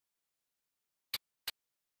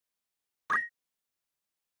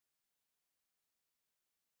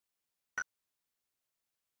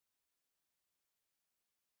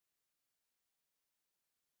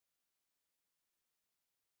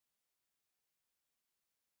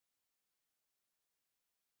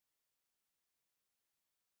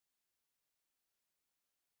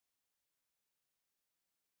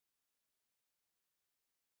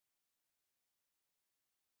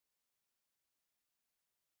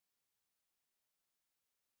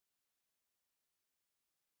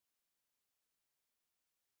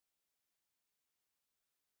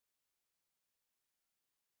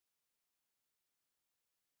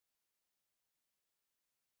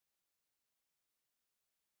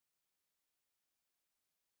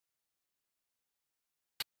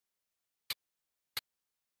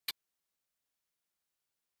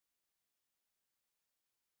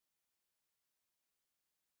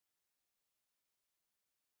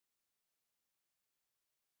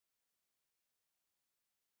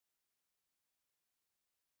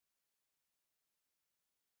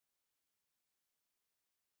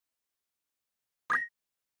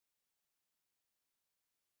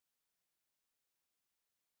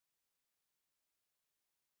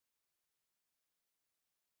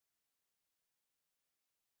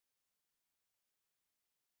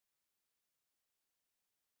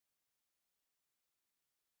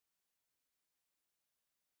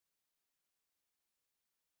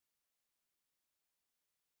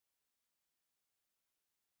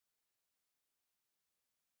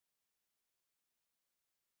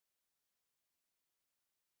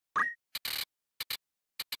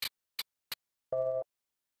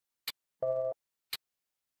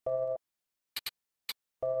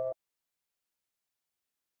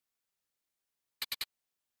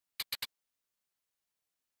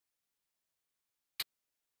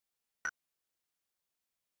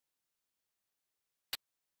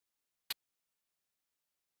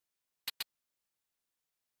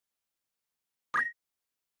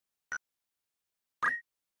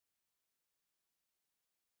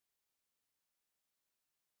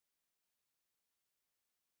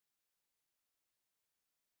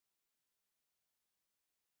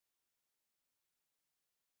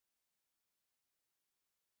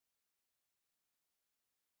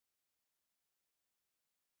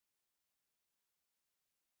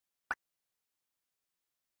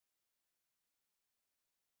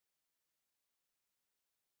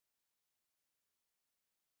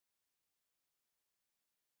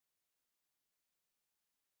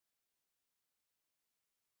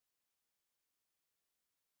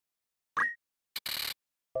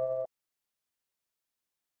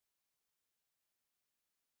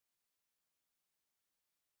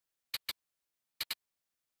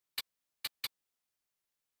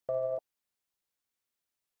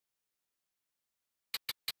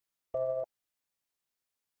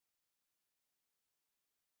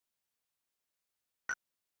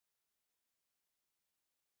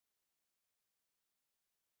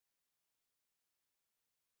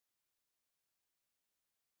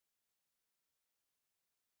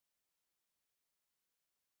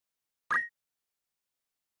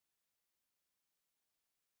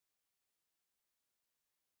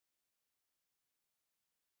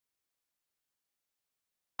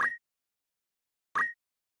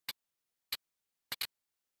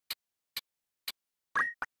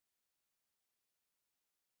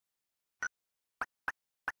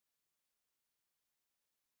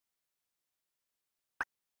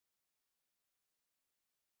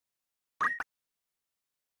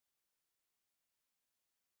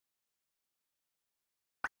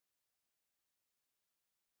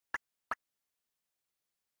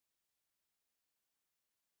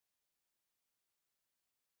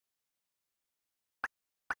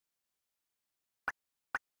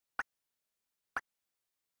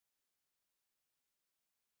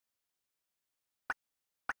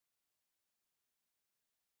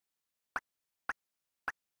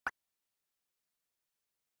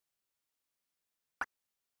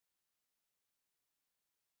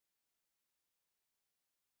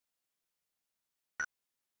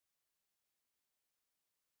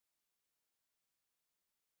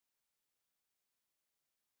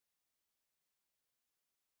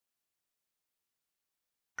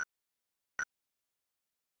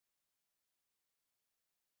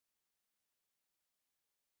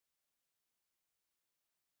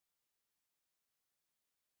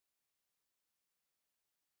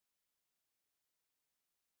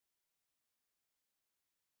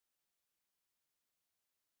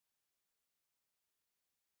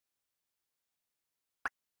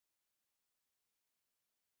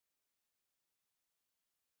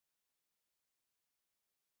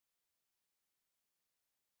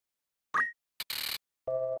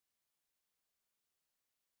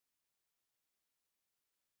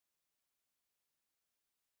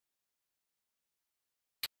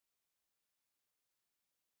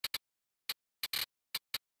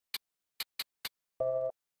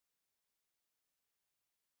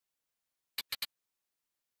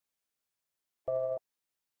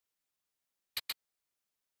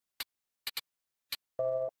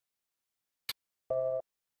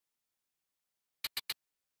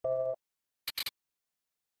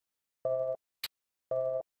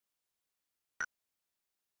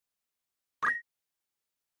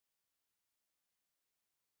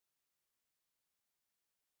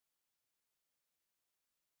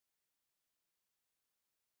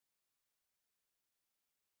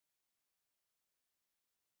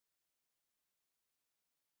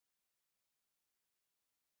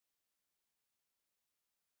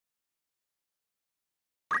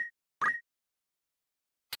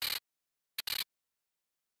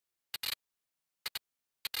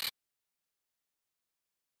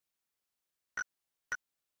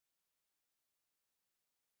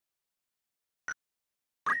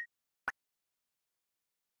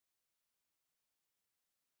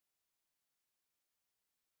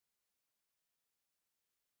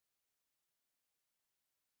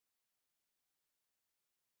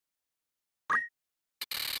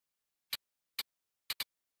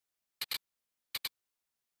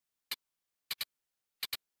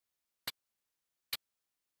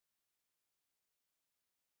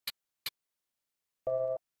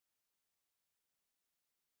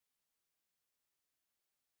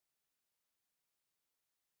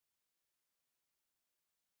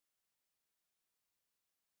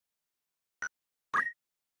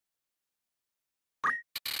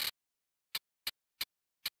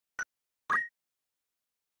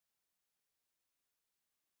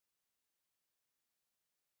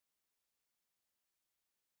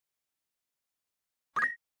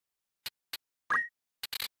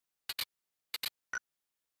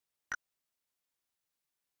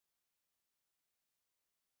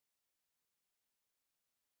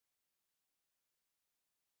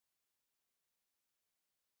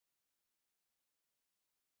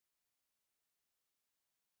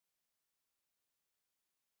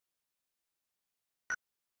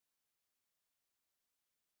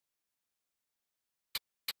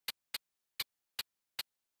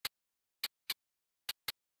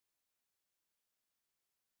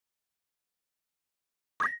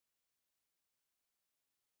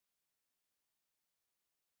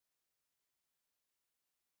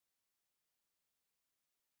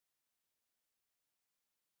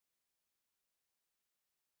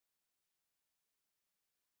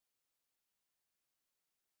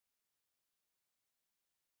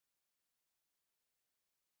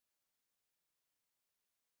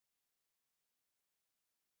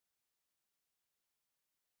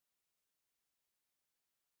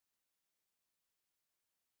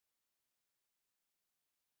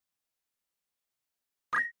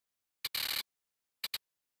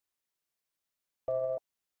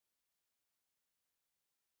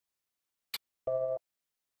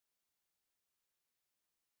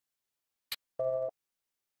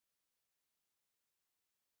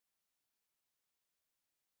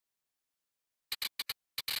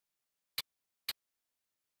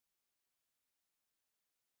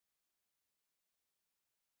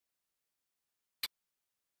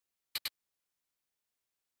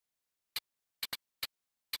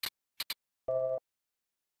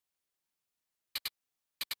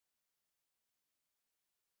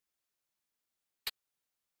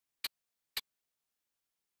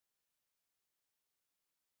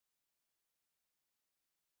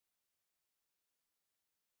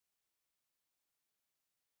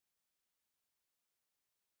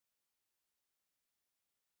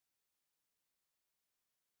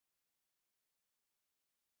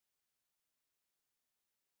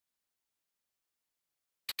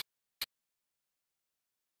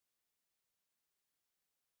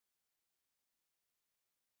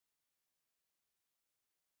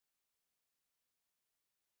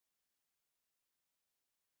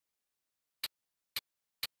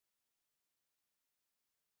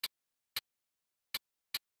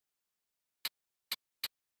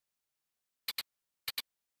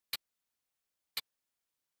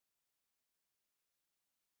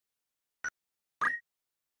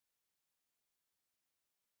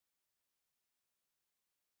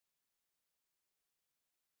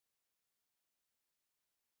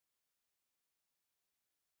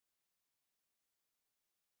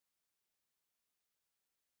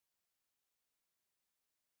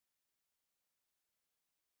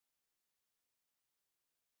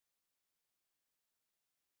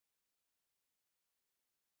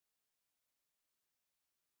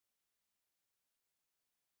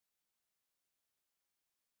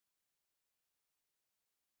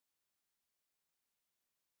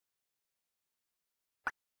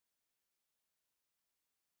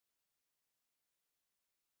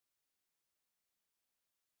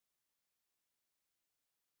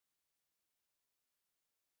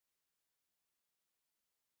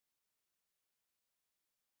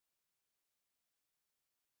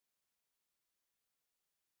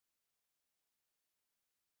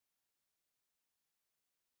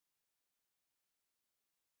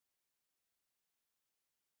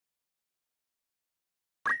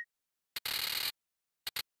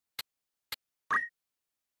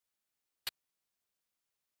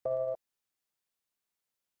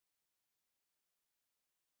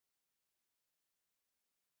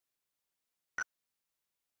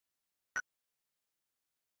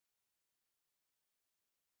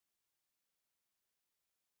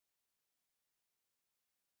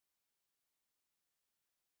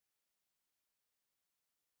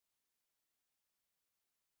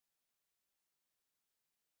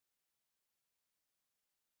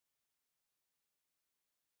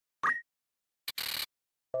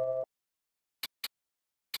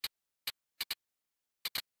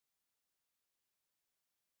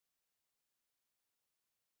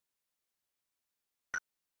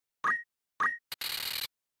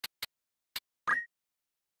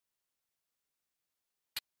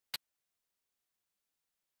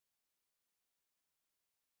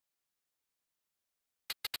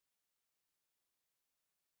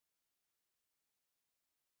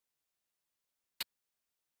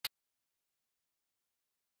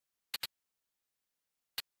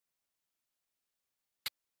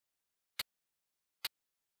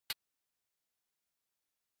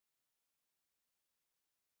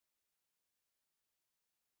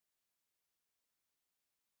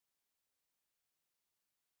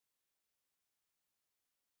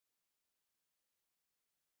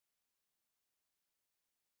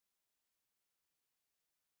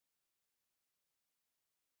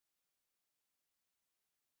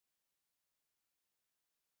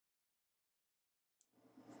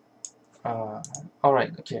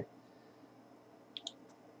Alright, okay.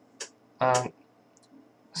 Um,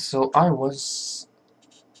 so I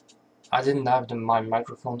didn't have my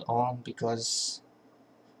microphone on because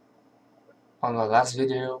on the last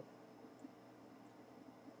video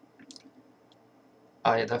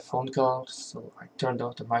I had a phone call, so I turned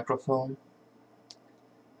off the microphone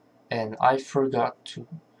and I forgot to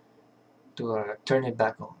turn it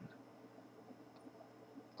back on.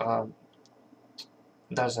 Um,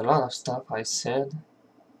 there's a lot of stuff I said,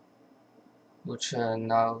 which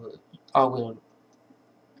now I will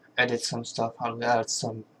edit some stuff. I've added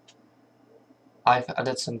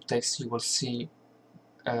some text. You will see.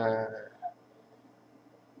 Uh,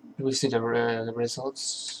 you will see the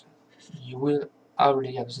results. You will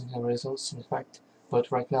already have seen the results, in fact,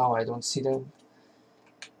 but right now I don't see them.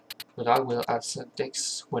 But I will add some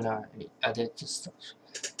text when I edit the stuff.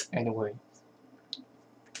 Anyway,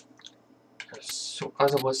 so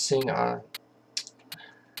as I was saying, I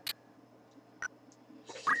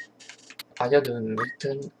had a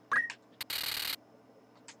meeting.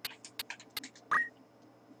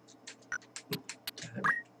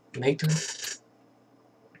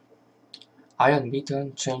 Iron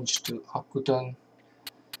Beaton changed to Akuton.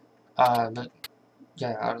 But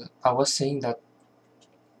yeah, I was saying that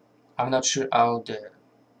I'm not sure how the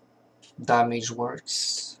damage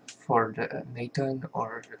works for the Nathan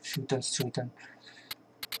or the Futon Streeton,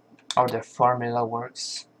 or the formula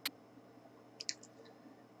works,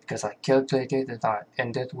 because I calculated that I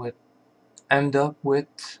end up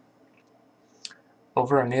with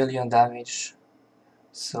over 1,000,000 damage.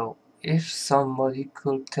 So if somebody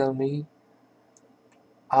could tell me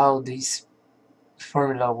how this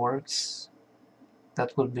formula works,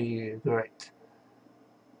 that would be great.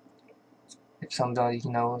 If somebody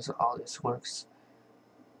knows how this works,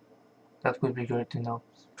 that would be great to know.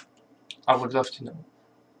 I would love to know.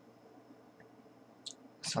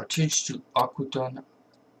 So I changed to Akuton,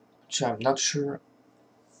 which I'm not sure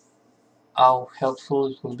how helpful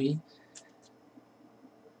it will be.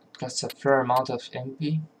 It costs a fair amount of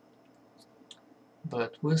MP,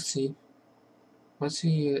 but we'll see. We'll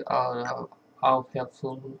see how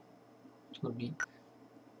helpful it will be.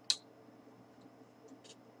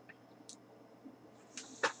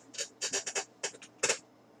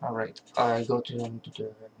 Alright, I go to the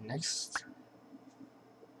next.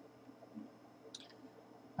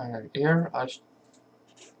 Here I've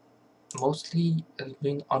mostly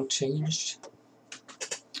been unchanged.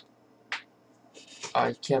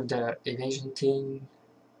 I kept the evasion thing.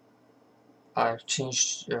 I've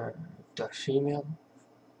changed the female,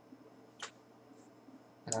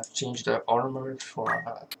 and I've changed the armor for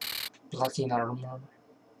platinum armor,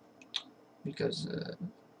 because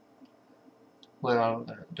well,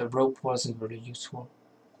 the rope wasn't very useful.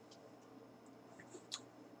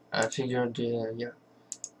 I figured, yeah,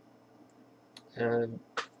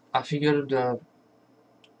 I figured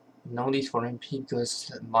no need for MP,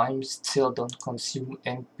 because mine still don't consume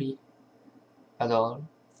MP at all.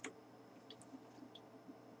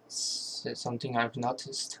 It's something I've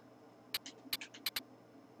noticed.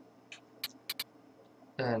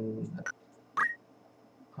 And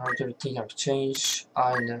another thing I've changed,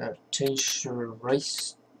 I changed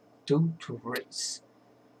race 2 to race,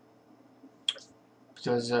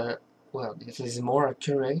 because well, it is more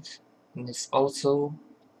accurate and it's also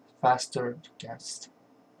faster to cast,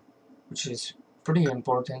 which is pretty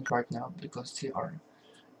important right now because they are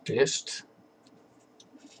glitched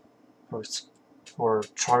for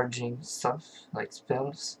charging stuff like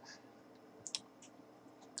spells.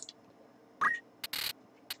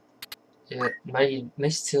 It may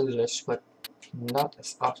still glitch, but not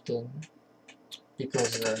as often,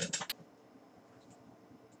 because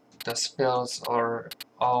the spells are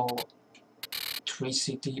all 3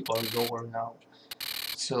 CT or lower now,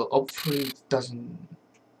 so hopefully it doesn't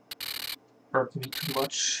hurt me too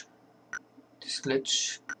much, this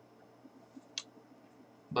glitch,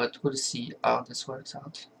 but we'll see how this works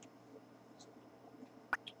out.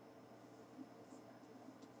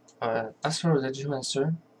 As for the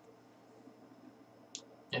Geomancer,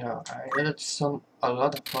 yeah, I added a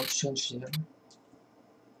lot of options here,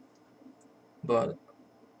 but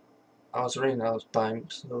I was running out of time,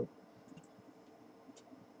 so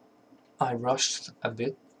I rushed a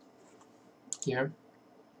bit here,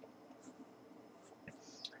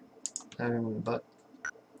 but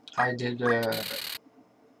I did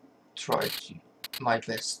try my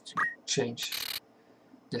best to change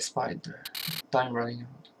despite the time running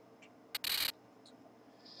out.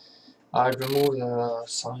 I removed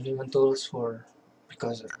some elementals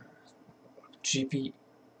because of GP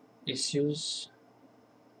issues.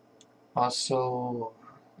 Also,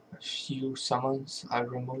 a few summons I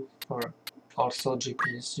removed for also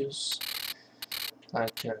GP issues,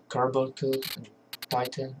 like Carbuncle and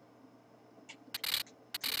Titan.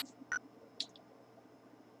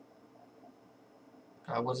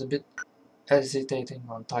 I was a bit hesitating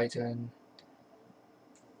on Titan,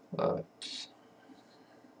 but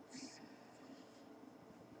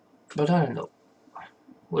I don't know.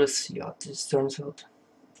 We'll see how this turns out.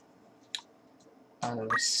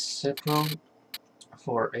 Sepro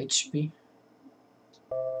for HP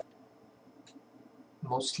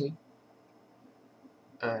mostly,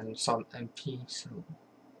 and some MP, so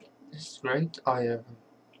this is great. I have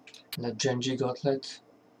the Genji Gauntlet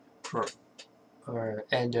for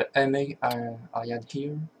and the MA I had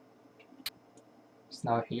here. It's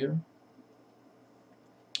now here.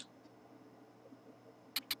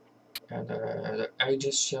 And the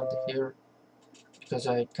Aegis Shield here, because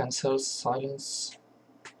I cancelled Silence.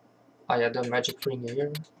 I had a Magic Ring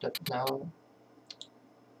here, that now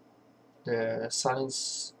the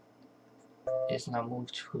Silence is now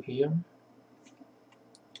moved to here.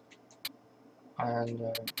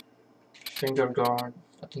 And Finger Guard,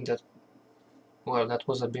 I think that, well, that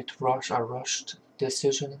was a bit a rushed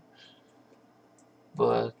decision,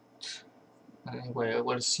 but anyway,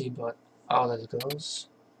 we'll see about how that goes.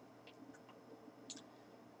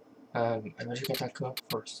 A magic attack up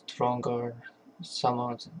for stronger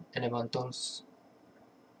summons and elementals,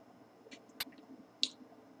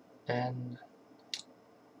 and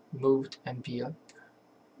moved MP up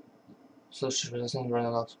so she doesn't run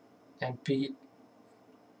out of MP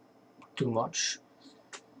too much,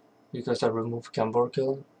 because I removed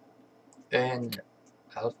Camborkel and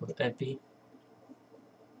half of MP.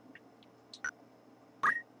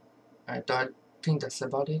 And I think that's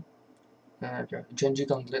about it. Genji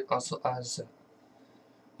Gauntlet also has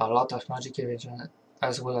a lot of magic evasion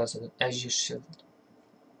as well as an Aegis Shield.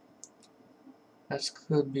 That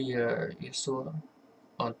could be useful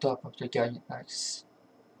on top of the Guardian Axe.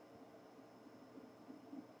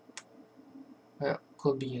 Yeah,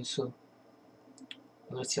 could be useful.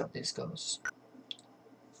 Let's see how this goes.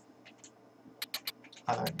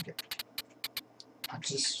 And I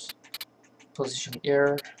just position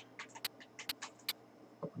here.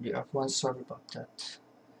 You have one, sorry about that.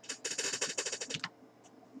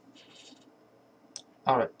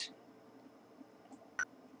 Alright.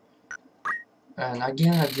 And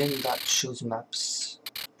again, I did not choose maps.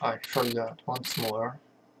 I forgot once more.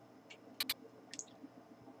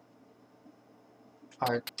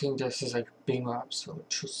 I think this is a big map, so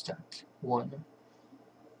choose that one.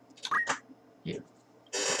 Here.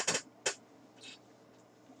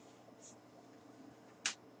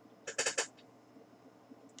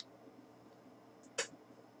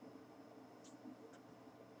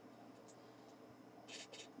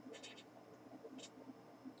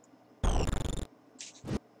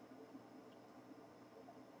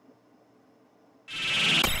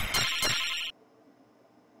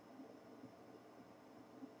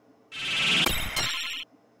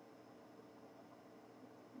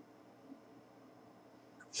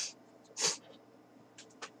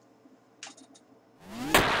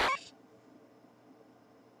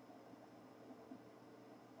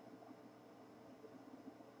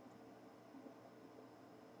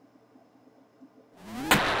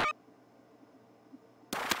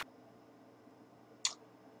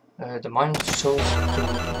 The mine shows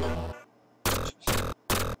to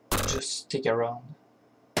just stick around.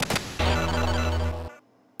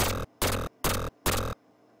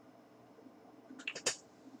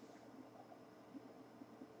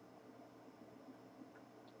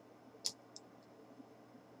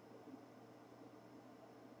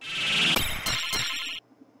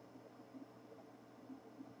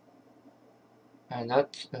 And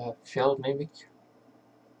that failed mimic.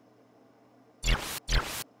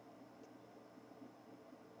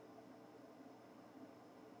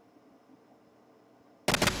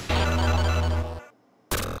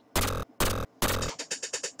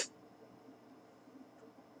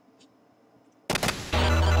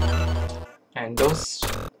 And those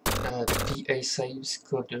PA saves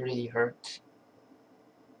could really hurt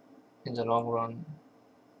in the long run.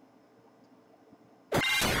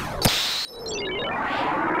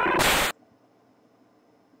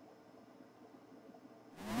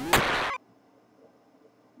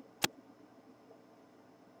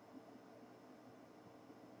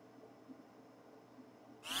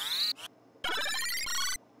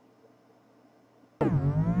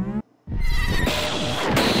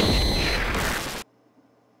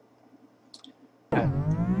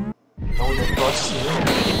 No dead cross here.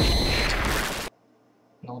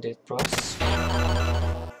 No dead cross.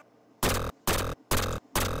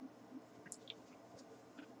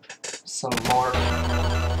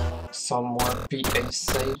 Some more PA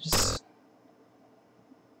saves.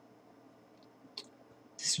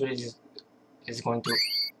 This really is going to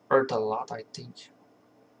hurt a lot, I think.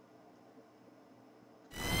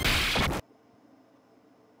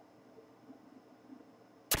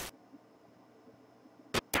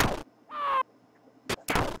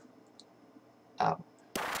 Ow.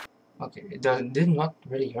 Okay, it did not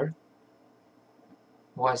really hurt.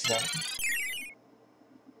 Why is that?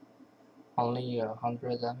 Only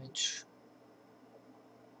 100 damage.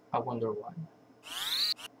 I wonder why.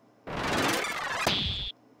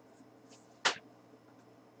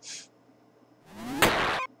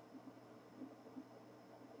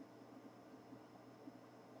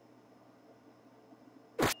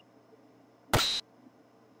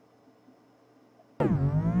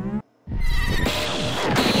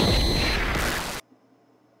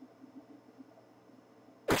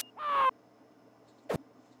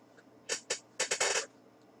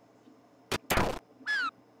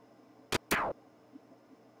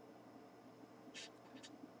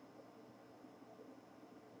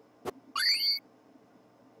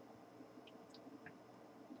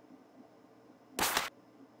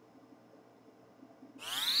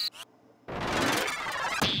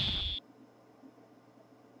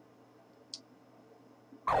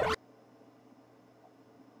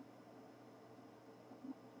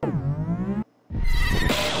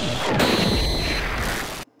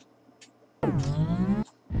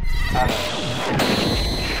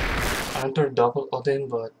 Another double Odin,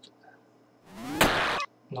 but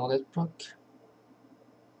no that proc.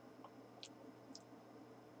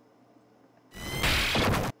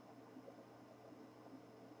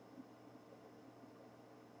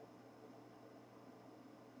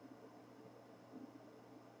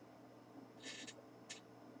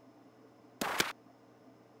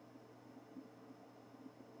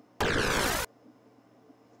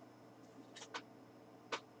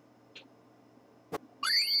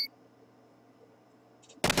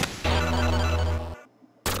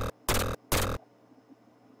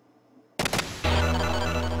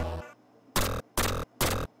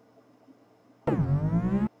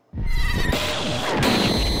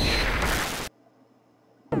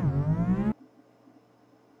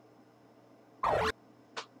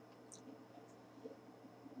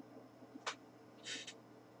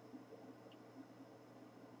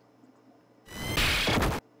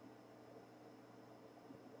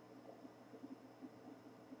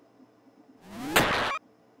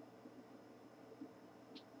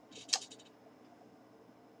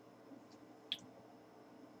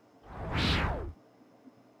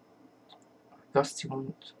 Gusty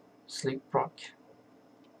won't sleep proc.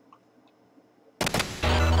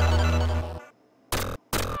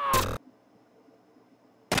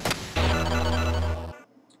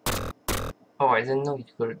 Oh, I didn't know you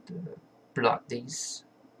could block these.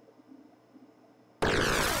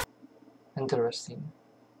 Interesting.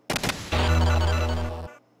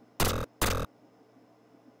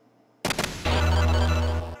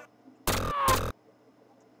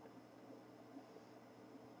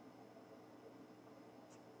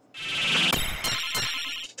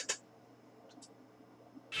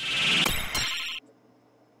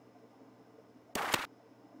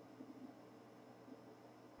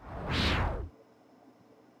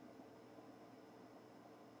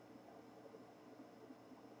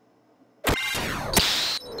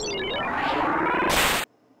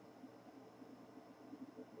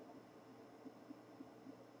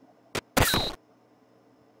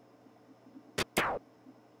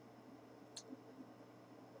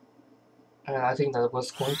 I think that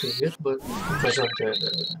was going to hit, but because of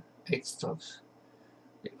the X stuff,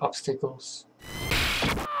 the obstacles.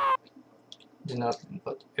 did not,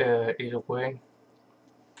 but either way,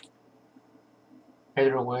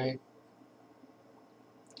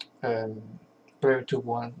 Brave to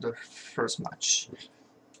won the first match.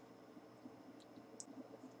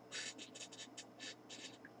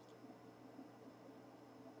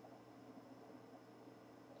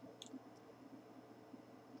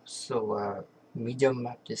 So medium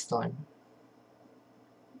map this time.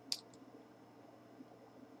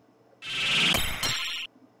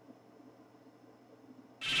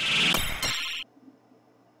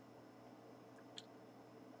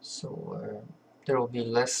 So there will be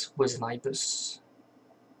less with snipers.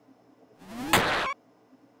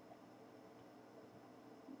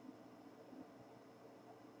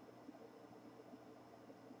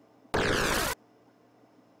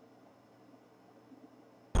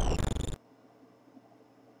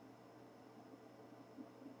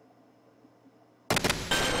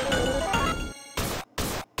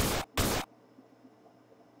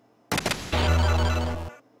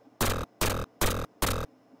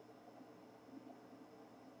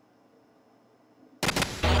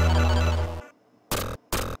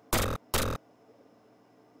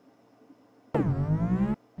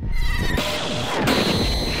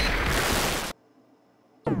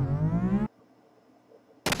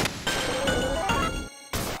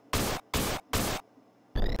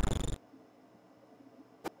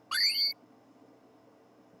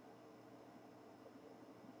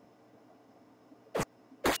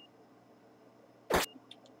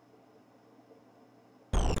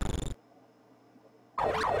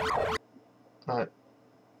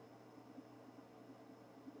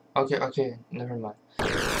 Okay, never mind.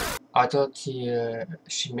 I thought she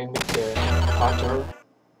mimicked the hunter.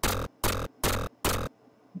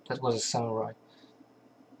 That was a samurai.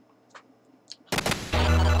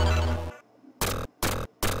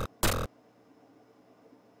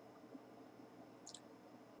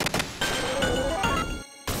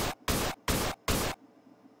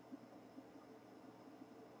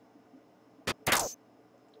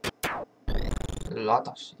 A lot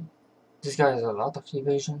of. This guy has a lot of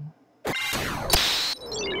evasion.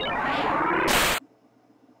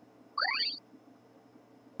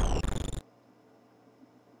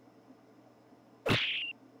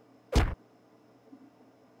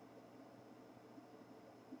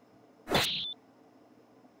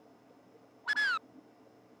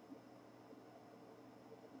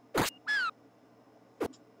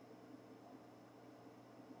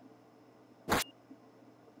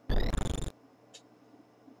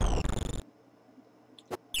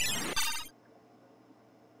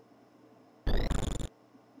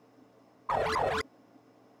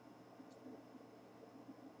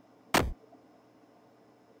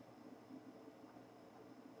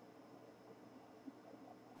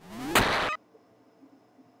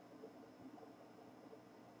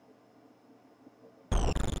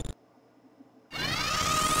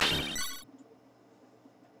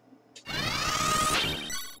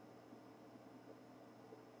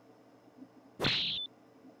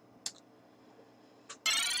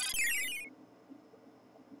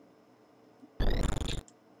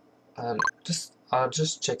 I'll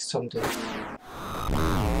just check something.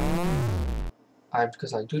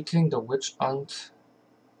 Because I do think the witch hunt.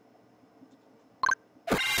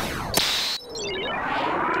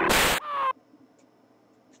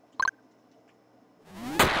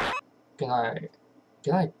 Can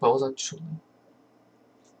I pause actually?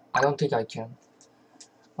 I don't think I can.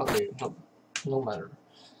 Okay, no matter.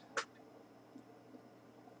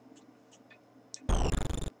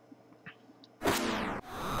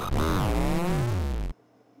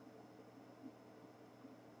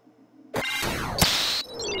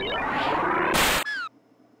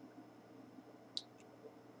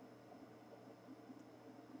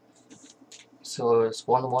 So it's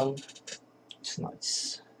 1-1. It's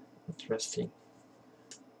nice. Interesting.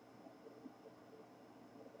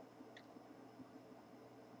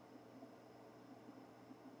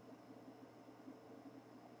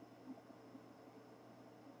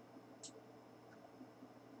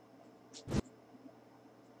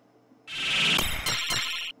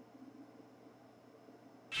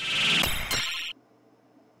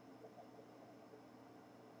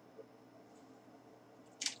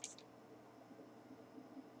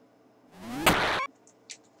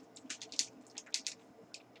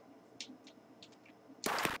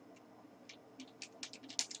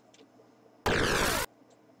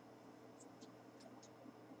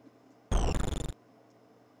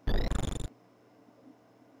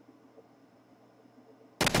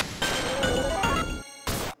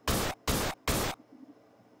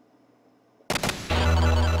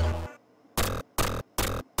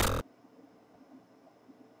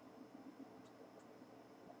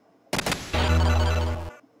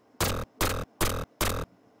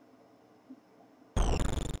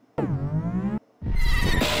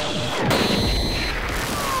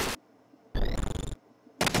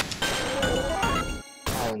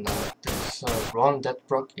 Let's run that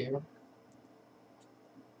proc here.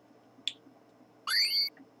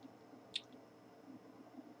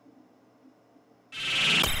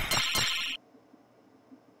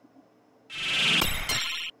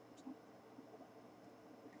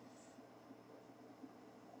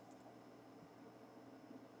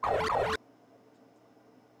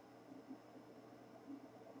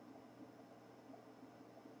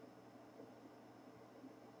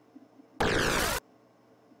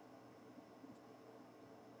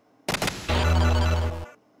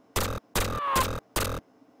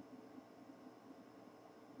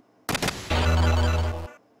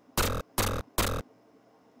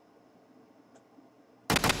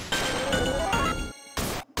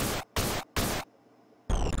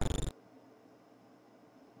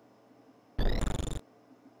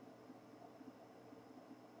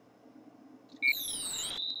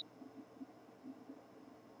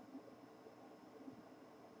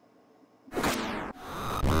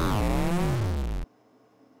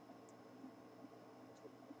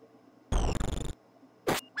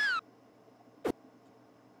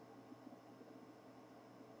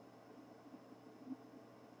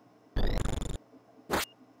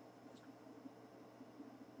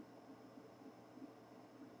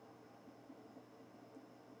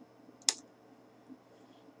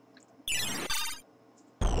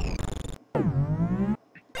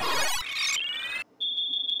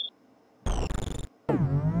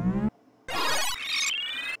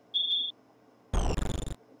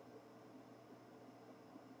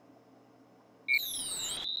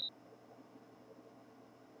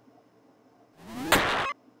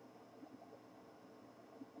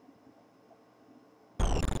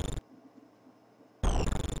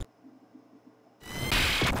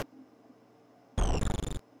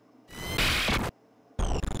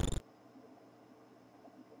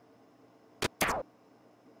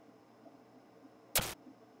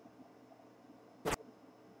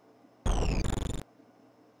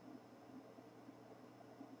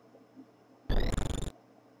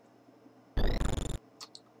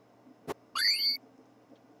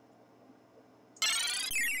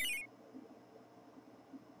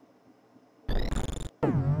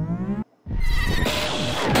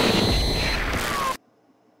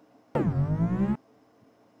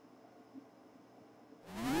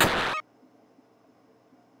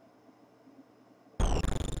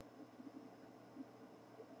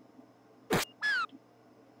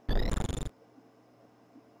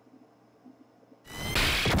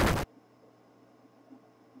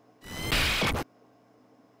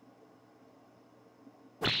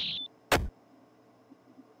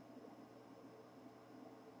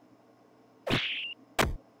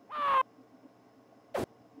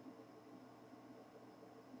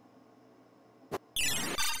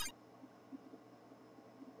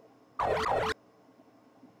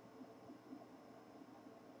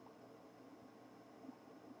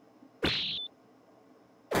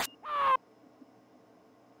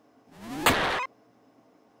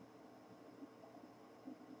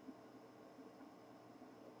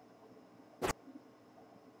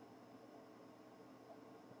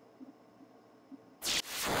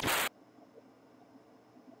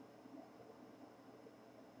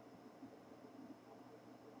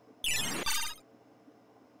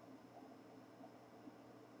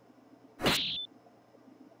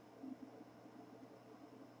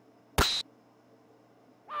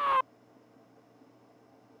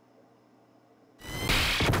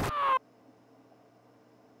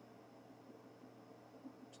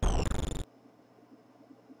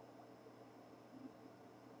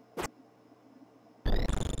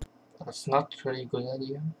 That's not really good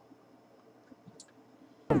idea.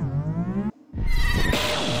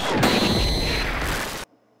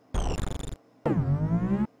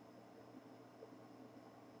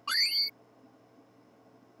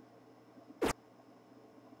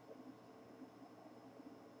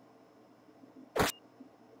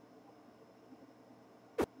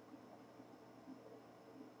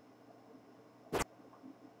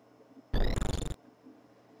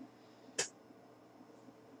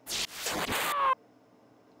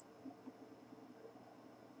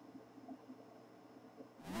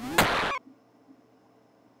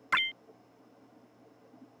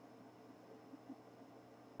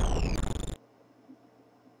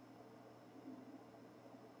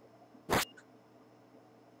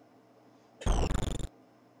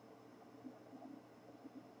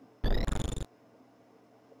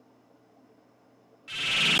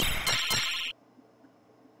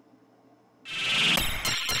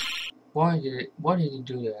 Why did he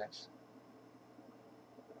do that?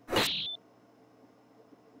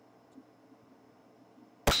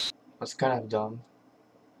 was kind of dumb.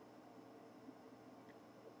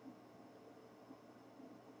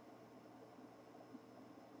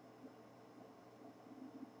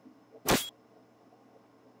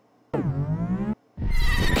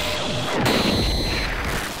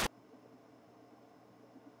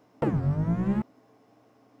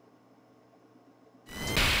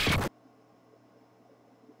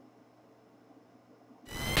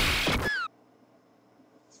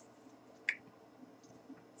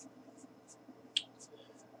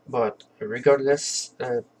 But regardless,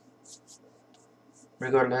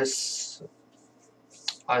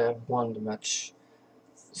 I have won the match.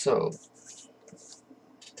 So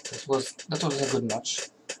that was a good match.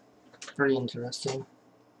 Pretty interesting.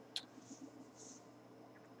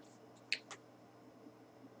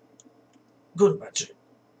 Good match.